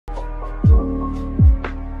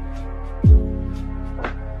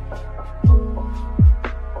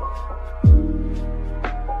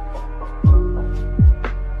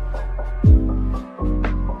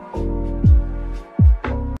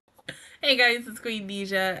Hey guys, it's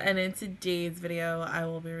Queendija, and in today's video, I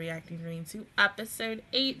will be reacting to episode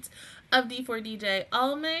 8 of D4DJ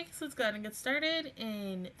All Mix. Let's go ahead and get started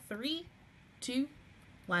in 3, 2,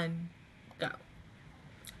 1, go.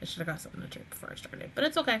 I should have got something to drink before I started, but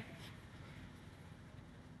it's okay.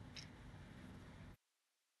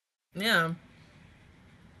 Yeah.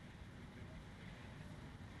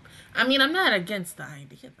 I mean, I'm not against the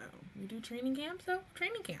idea, though. We do training camps, though?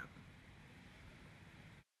 Training camp.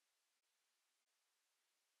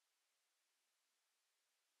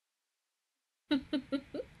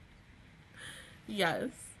 Yes.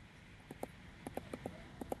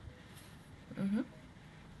 Mm-hmm.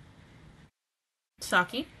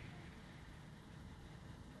 Saki.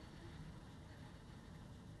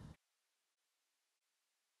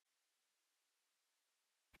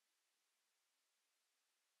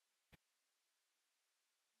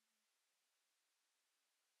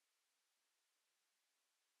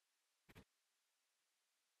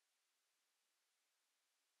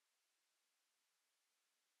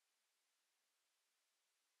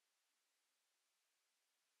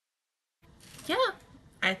 Yeah,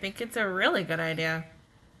 I think it's a really good idea.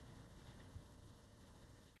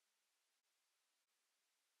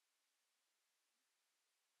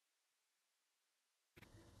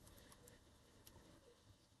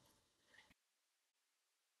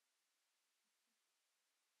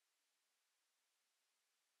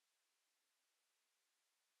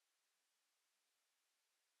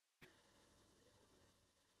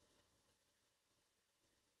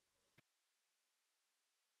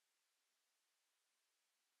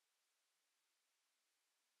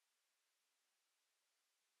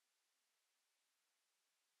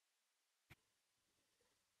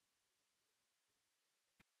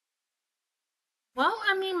 Well,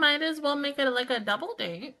 I mean, might as well make it like a double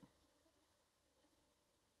date.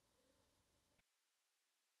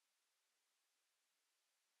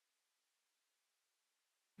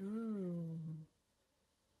 Ooh.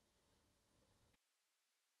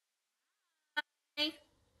 Hey.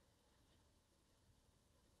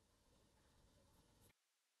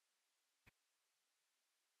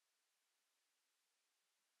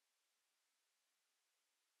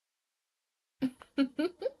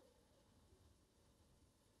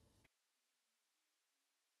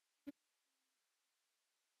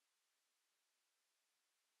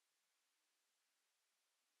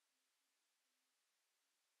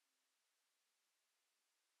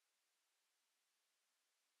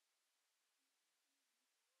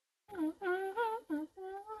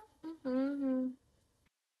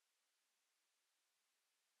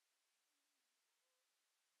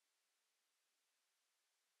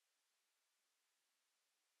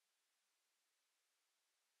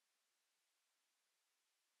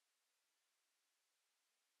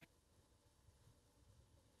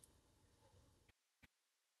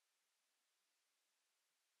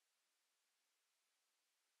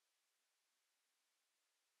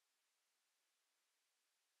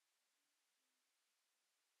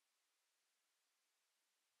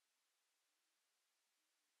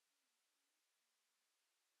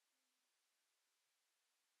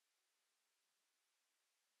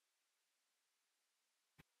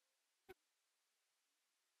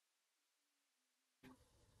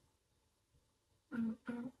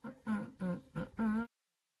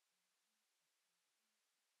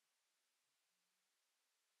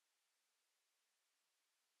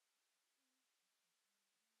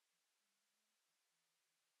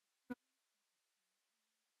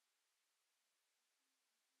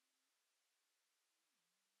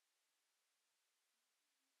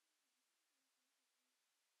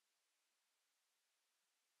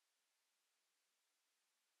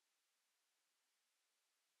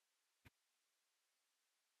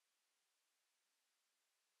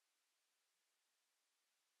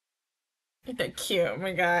 They're cute. Oh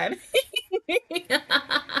my god. Yeah,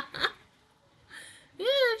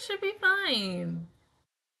 it should be fine.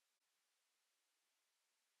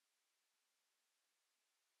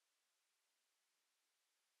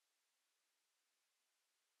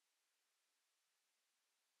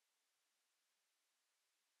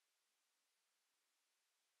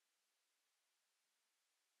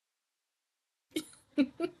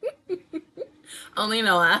 Only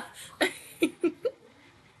Noah.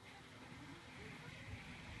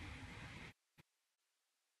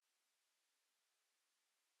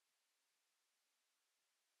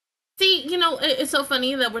 See, it's so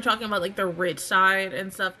funny that we're talking about like the rich side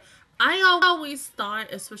and stuff. I always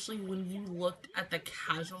thought, especially when you looked at the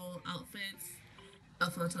casual outfits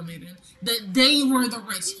of Photo Maiden, that they were the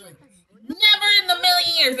rich group. Never in the million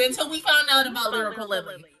years until we found out about Lyrical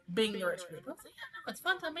Lily being the rich group. I was like, it's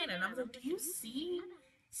Fun Manor. And I was like, do you see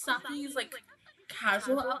Saki's like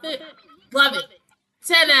casual outfit? Love it.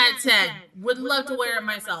 10 out of 10. Would love to wear it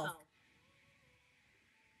myself.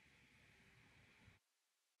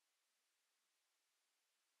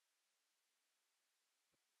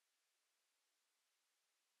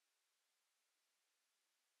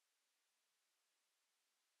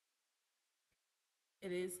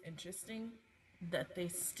 It is interesting that they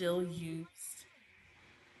still used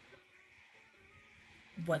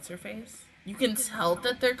what's her face. You can tell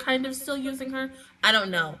that they're kind of still using her. I don't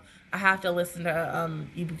know. I have to listen to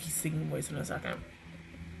Ibuki's singing voice in a second.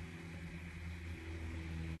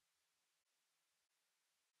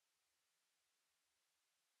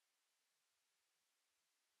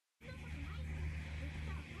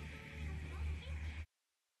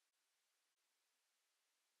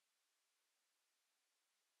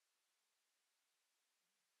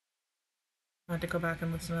 I have to go back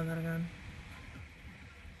and listen to that again.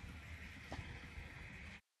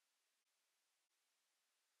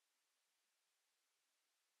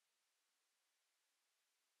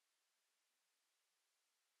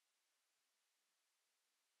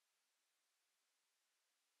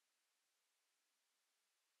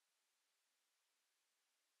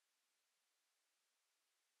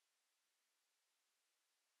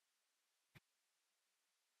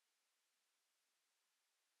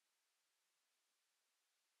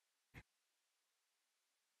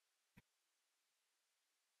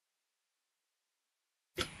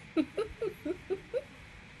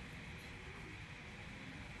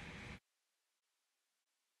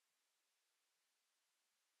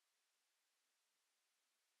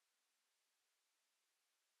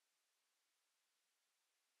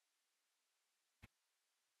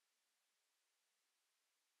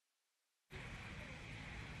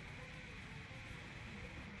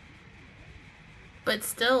 But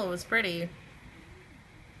still, it was pretty.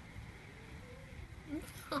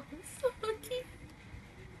 Oh, so cute.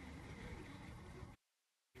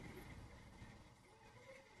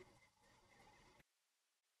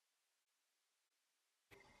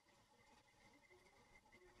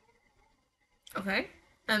 Okay.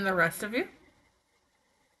 And the rest of you?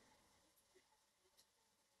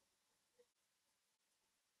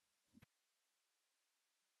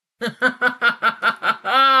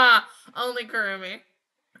 Only Kurumi.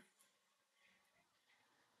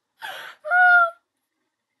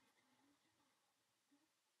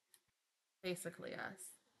 Basically, yes.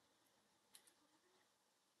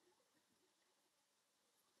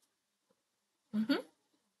 Mm-hmm.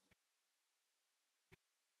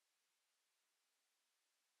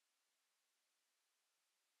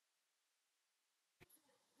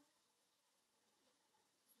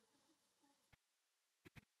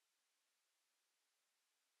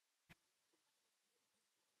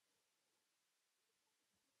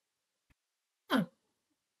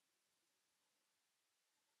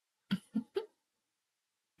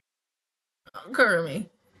 Oh, Kurumi.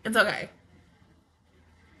 It's okay.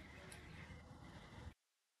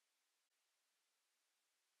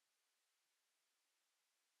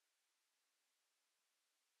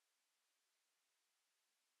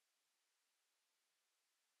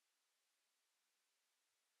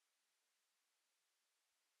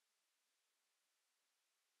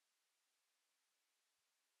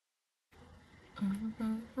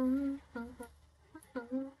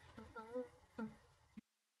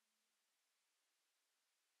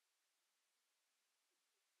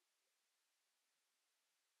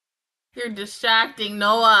 You're distracting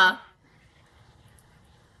Noah.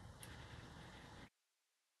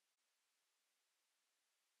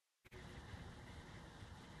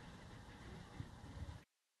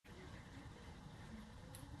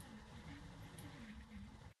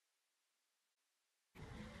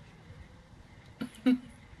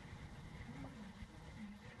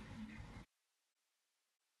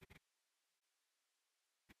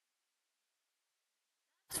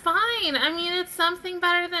 It's fine. I mean, it's something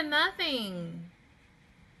better than nothing.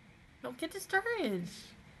 Don't get discouraged.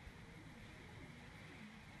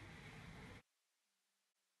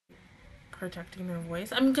 Protecting their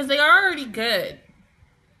voice? I mean, because they are already good.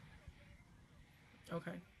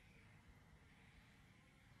 Okay.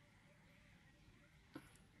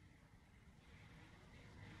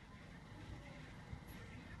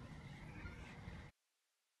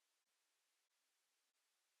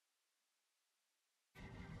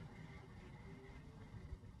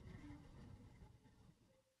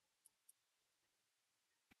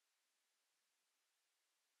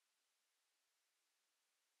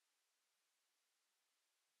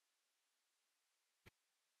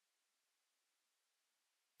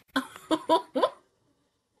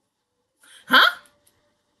 Huh?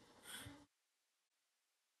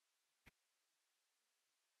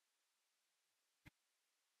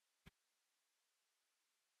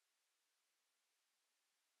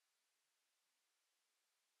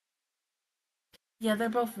 Yeah, they're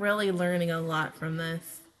both really learning a lot from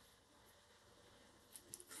this.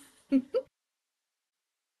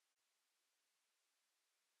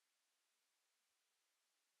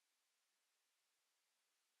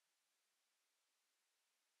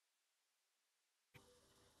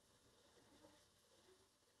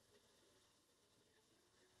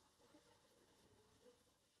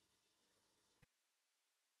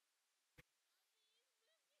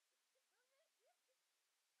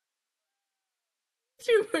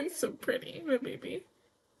 She looks so pretty, my baby.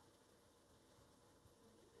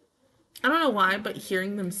 I don't know why, but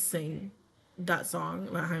hearing them sing that song,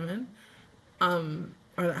 that Hyman,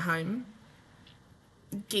 or that Heim,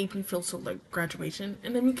 gave me feels so like graduation.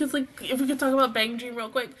 And I mean, because like, if we could talk about Bang Dream real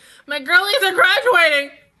quick, my girlies are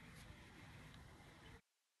graduating.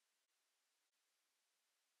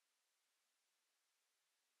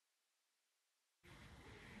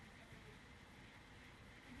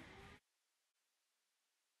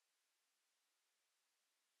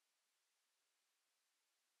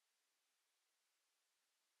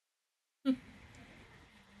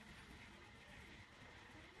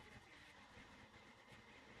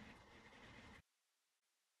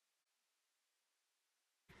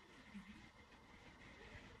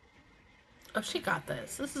 Oh, she got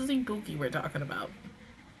this. This is Ibuki we're talking about.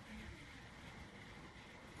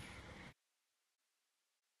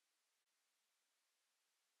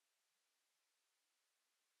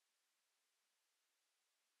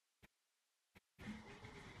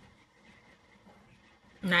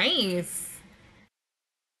 Nice.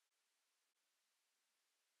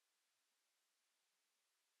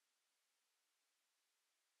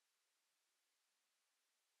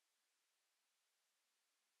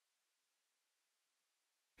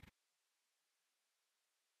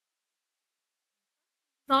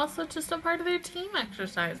 It's also just a part of their team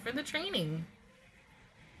exercise for the training.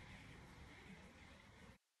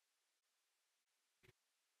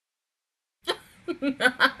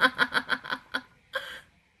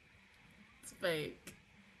 It's fake.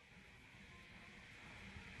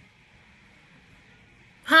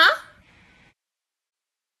 Huh?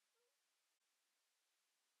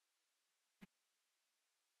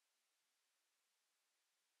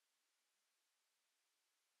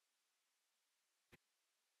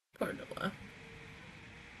 Poor Noah.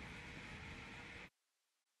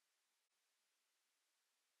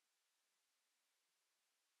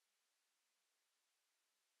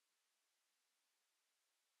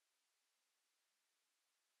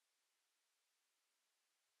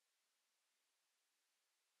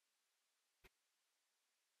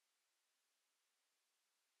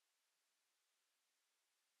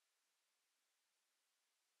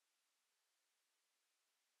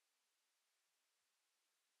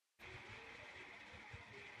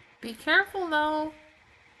 Be careful though.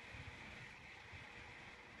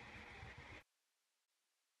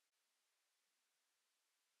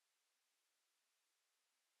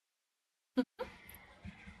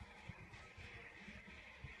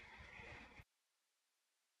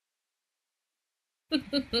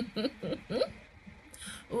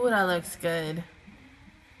 Ooh, that looks good.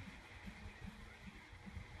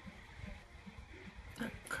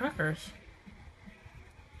 Crackers.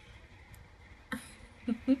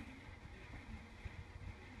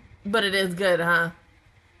 But it is good, huh?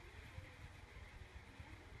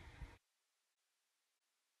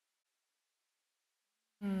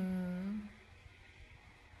 Mm.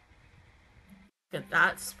 Look at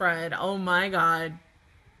that spread. Oh my god.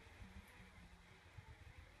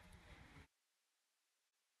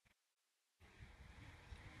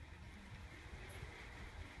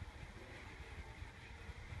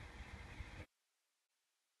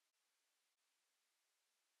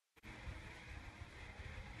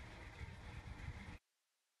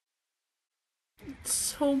 It's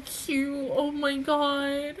so cute. Oh my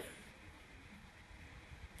god.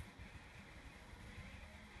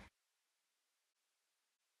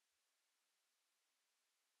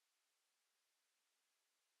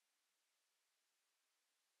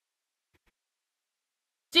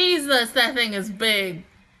 Jesus, that thing is big.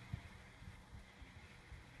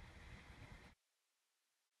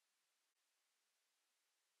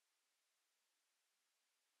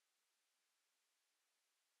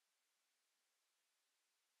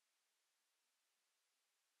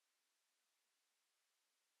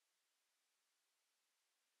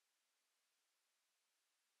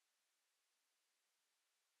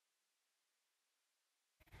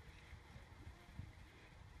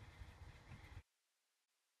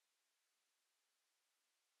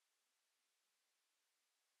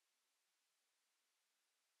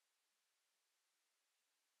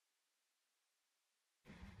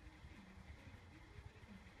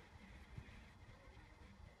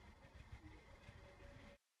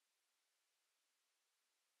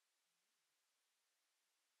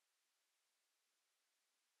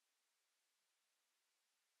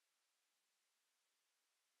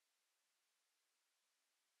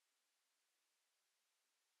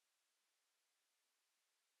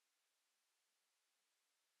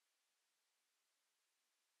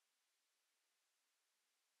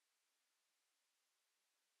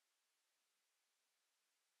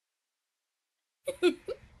 Hey,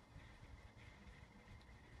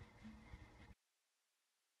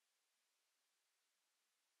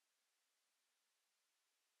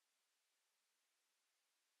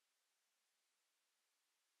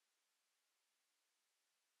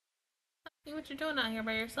 what you doing out here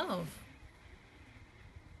by yourself?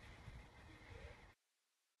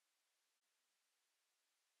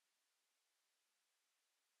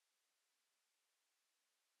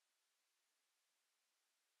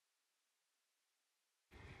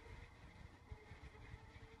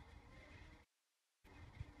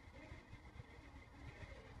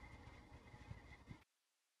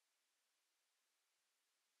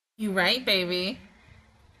 You right, baby.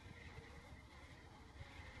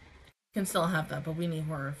 Can still have that, but we need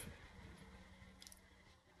horror.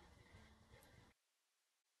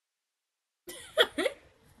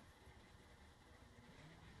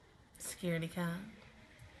 Security cat.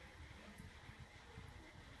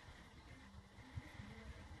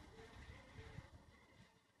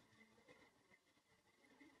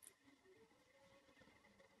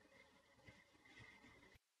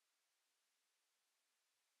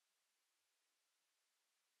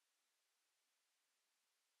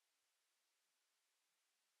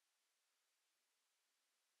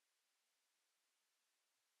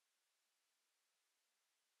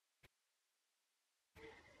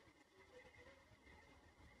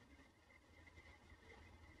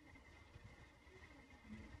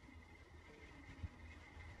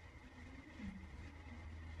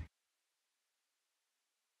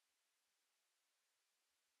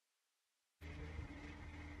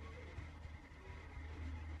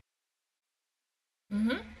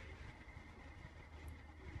 Mm-hmm.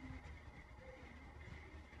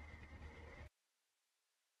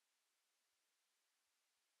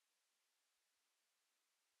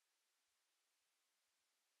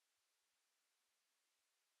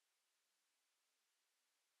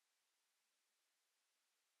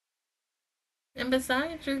 And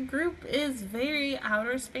besides, your group is very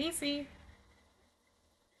outer spacey.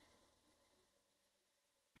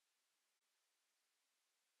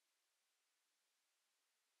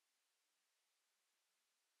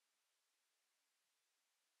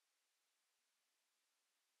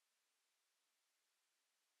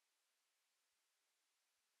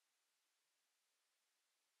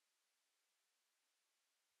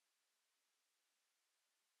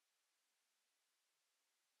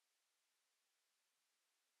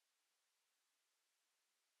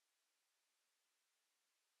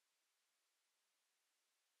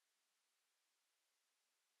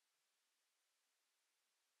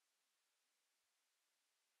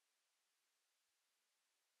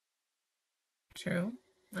 True.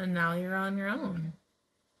 And now you're on your own.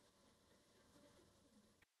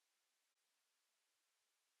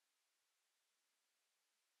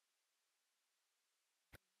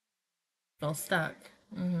 Feel stuck.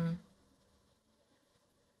 Mm-hmm.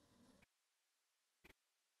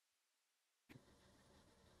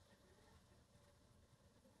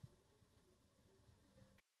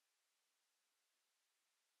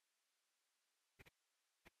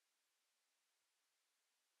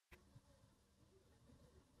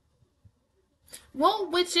 Well,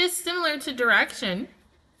 which is similar to direction.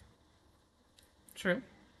 True.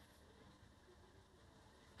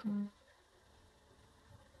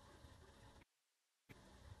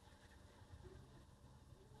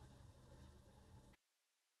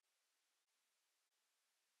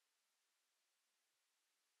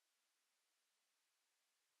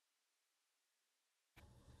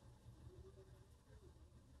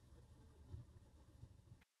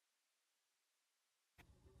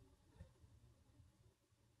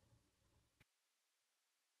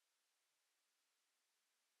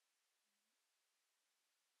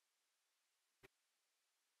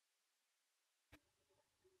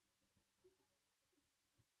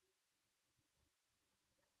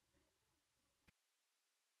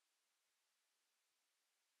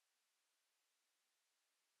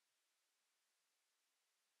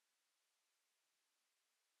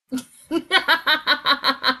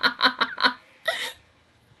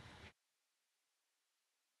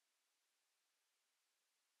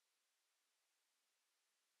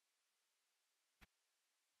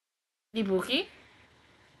 Ibuki?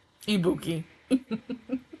 Ibuki.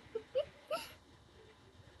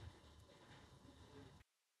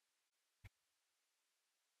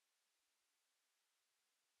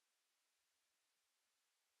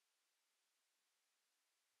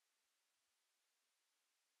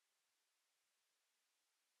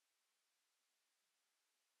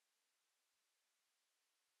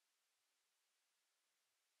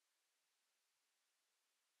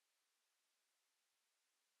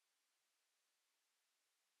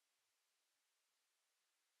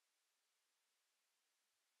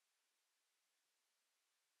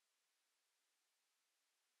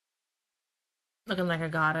 Looking like a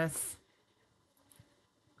goddess.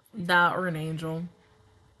 That or an angel.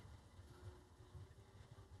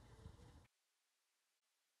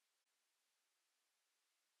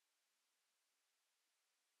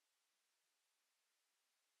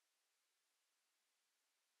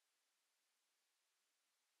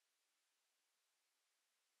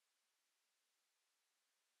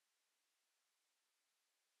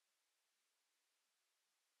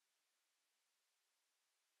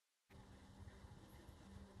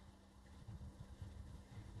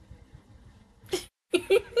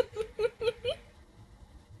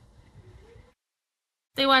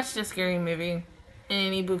 They watched a scary movie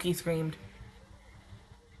and Ibuki screamed.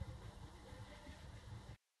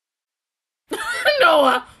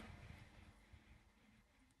 Noah!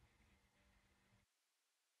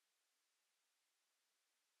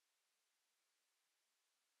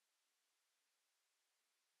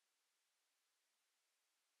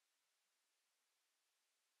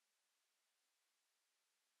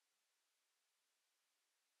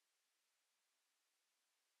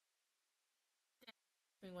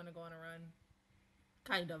 We want to go on a run.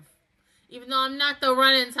 Kind of. Even though I'm not the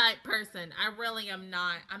running type person. I really am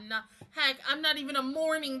not. I'm not. Heck, I'm not even a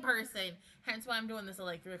morning person. Hence why I'm doing this at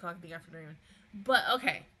like 3 o'clock in the afternoon. But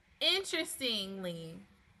okay. Interestingly,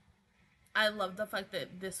 I love the fact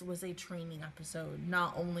that this was a training episode,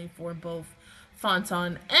 not only for both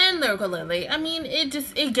Fonton and Lyrical Lily. I mean,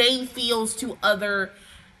 it gave feels to other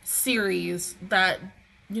series that,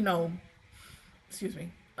 you know, excuse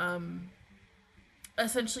me,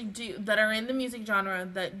 essentially do that are in the music genre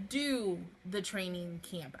that do the training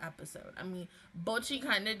camp episode. I mean, Bocchi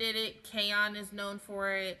kind of did it. Kaon is known for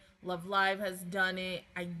it. Love Live has done it.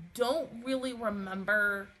 I don't really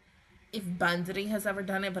remember if Bandri has ever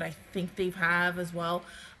done it, but I think they have as well.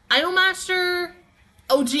 Idolmaster,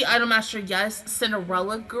 OG Idolmaster, yes.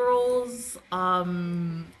 Cinderella Girls,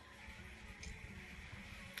 I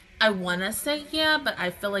want to say yeah, but I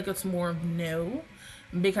feel like it's more of no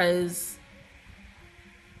because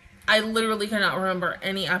I literally cannot remember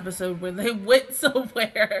any episode where they went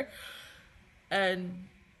somewhere and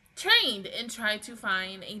trained and tried to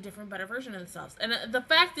find a different, better version of themselves. And the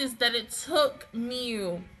fact is that it took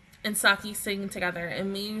Miyu and Saki singing together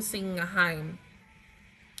and Miyu singing a hymn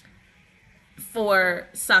for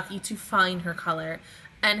Saki to find her color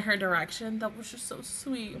and her direction. That was just so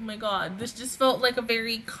sweet. Oh my god. This just felt like a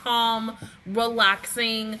very calm,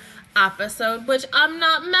 relaxing episode, which I'm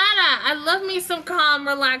not mad at. I love me some calm,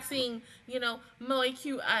 relaxing, you know, moe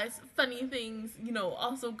cute as funny things, you know,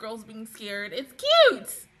 also girls being scared. It's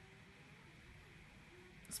cute.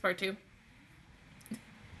 It's part 2.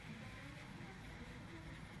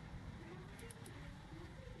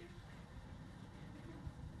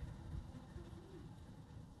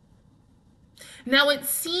 Now it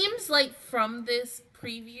seems like from this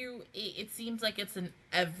preview, it seems like it's an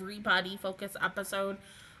everybody focused episode.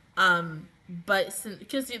 But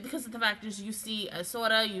because of the fact is you see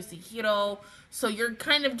Sora, you see Hiro, so you're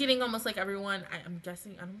kind of getting almost like everyone. I'm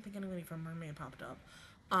guessing I don't think anybody from Mermaid popped up.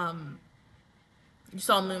 Um, you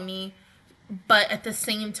saw Mooney, but at the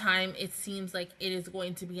same time, it seems like it is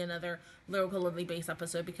going to be another lyrical Lily based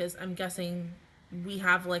episode because I'm guessing we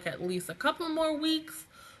have like at least a couple more weeks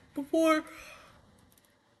before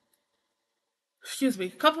excuse me, a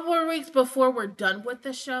couple more weeks before we're done with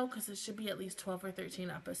the show because it should be at least 12 or 13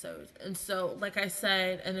 episodes. And so, like I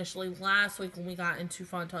said initially last week when we got into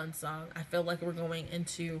Fontane's song, I feel like we're going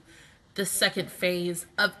into the second phase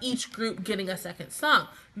of each group getting a second song.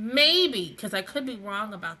 Maybe, because I could be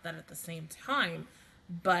wrong about that at the same time,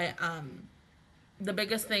 but the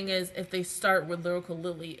biggest thing is if they start with Lyrical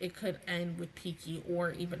Lily, it could end with Peaky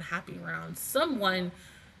or even Happy Round. Someone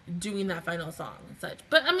doing that final song and such.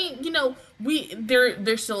 But I mean, you know,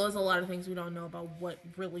 there still is a lot of things we don't know about what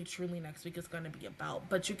really truly next week is going to be about.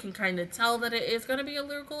 But you can kind of tell that it is going to be a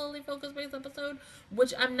Lyrical Lily focus based episode,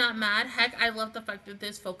 which I'm not mad. Heck, I love the fact that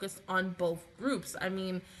this focused on both groups. I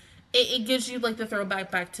mean, it gives you like the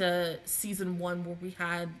throwback back to season 1 where we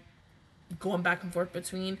had going back and forth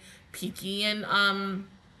between Peaky and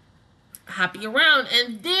Happy Around,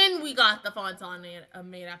 and then we got the Fontaine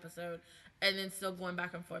made episode, and then still going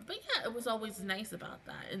back and forth. But yeah, it was always nice about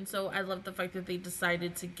that, and so I love the fact that they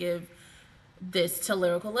decided to give this to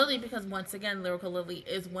Lyrical Lily because once again, Lyrical Lily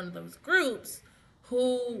is one of those groups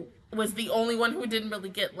who was the only one who didn't really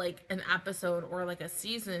get like an episode or like a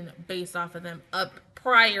season based off of them up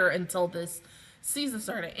prior until this season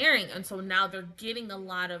started airing, and so now they're getting a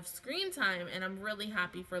lot of screen time, and I'm really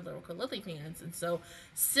happy for Lyrical Lily fans. And so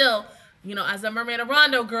still, you know, as a Mermaid of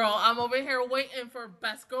Rondo girl, I'm over here waiting for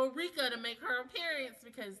Best Girl Rika to make her appearance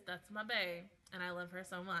because that's my bae and I love her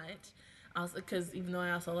so much. Also, because even though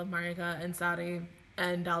I also love Marika and Saudi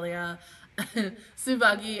and Dahlia,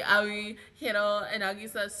 Tsubaki, Aoi, Hiro, and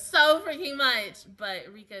Nagisa so freaking much. But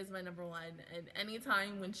Rika is my number one. And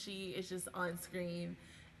anytime when she is just on screen,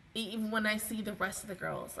 even when I see the rest of the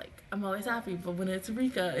girls, like, I'm always happy. But when it's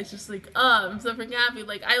Rika, it's just like, oh, I'm so freaking happy.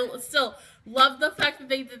 Like, I still love the fact that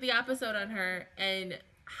they did the episode on her and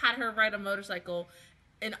had her ride a motorcycle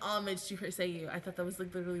in homage to her Seiyu. I thought that was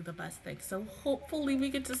like literally the best thing. So hopefully we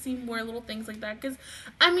get to see more little things like that. Because,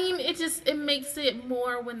 I mean, it makes it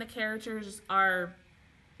more when the characters are,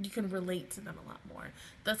 you can relate to them a lot more.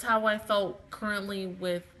 That's how I felt currently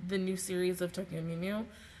with the new series of Tokyo Mew Mew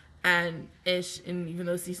and Ish. And even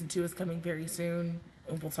though season 2 is coming very soon,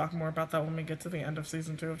 we'll talk more about that when we get to the end of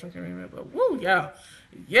season 2 of Tokyo Mew Mew. But woo, yeah.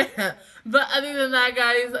 Yeah. But other than that,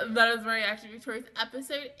 guys, that is my reaction towards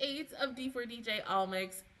episode 8 of D4DJ All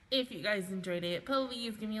Mix. If you guys enjoyed it,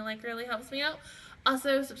 please give me a like. It really helps me out.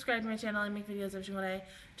 Also, subscribe to my channel. I make videos every single day.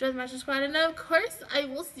 Join the Master Squad. And of course, I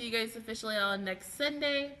will see you guys officially on next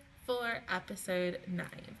Sunday for episode 9.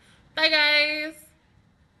 Bye, guys!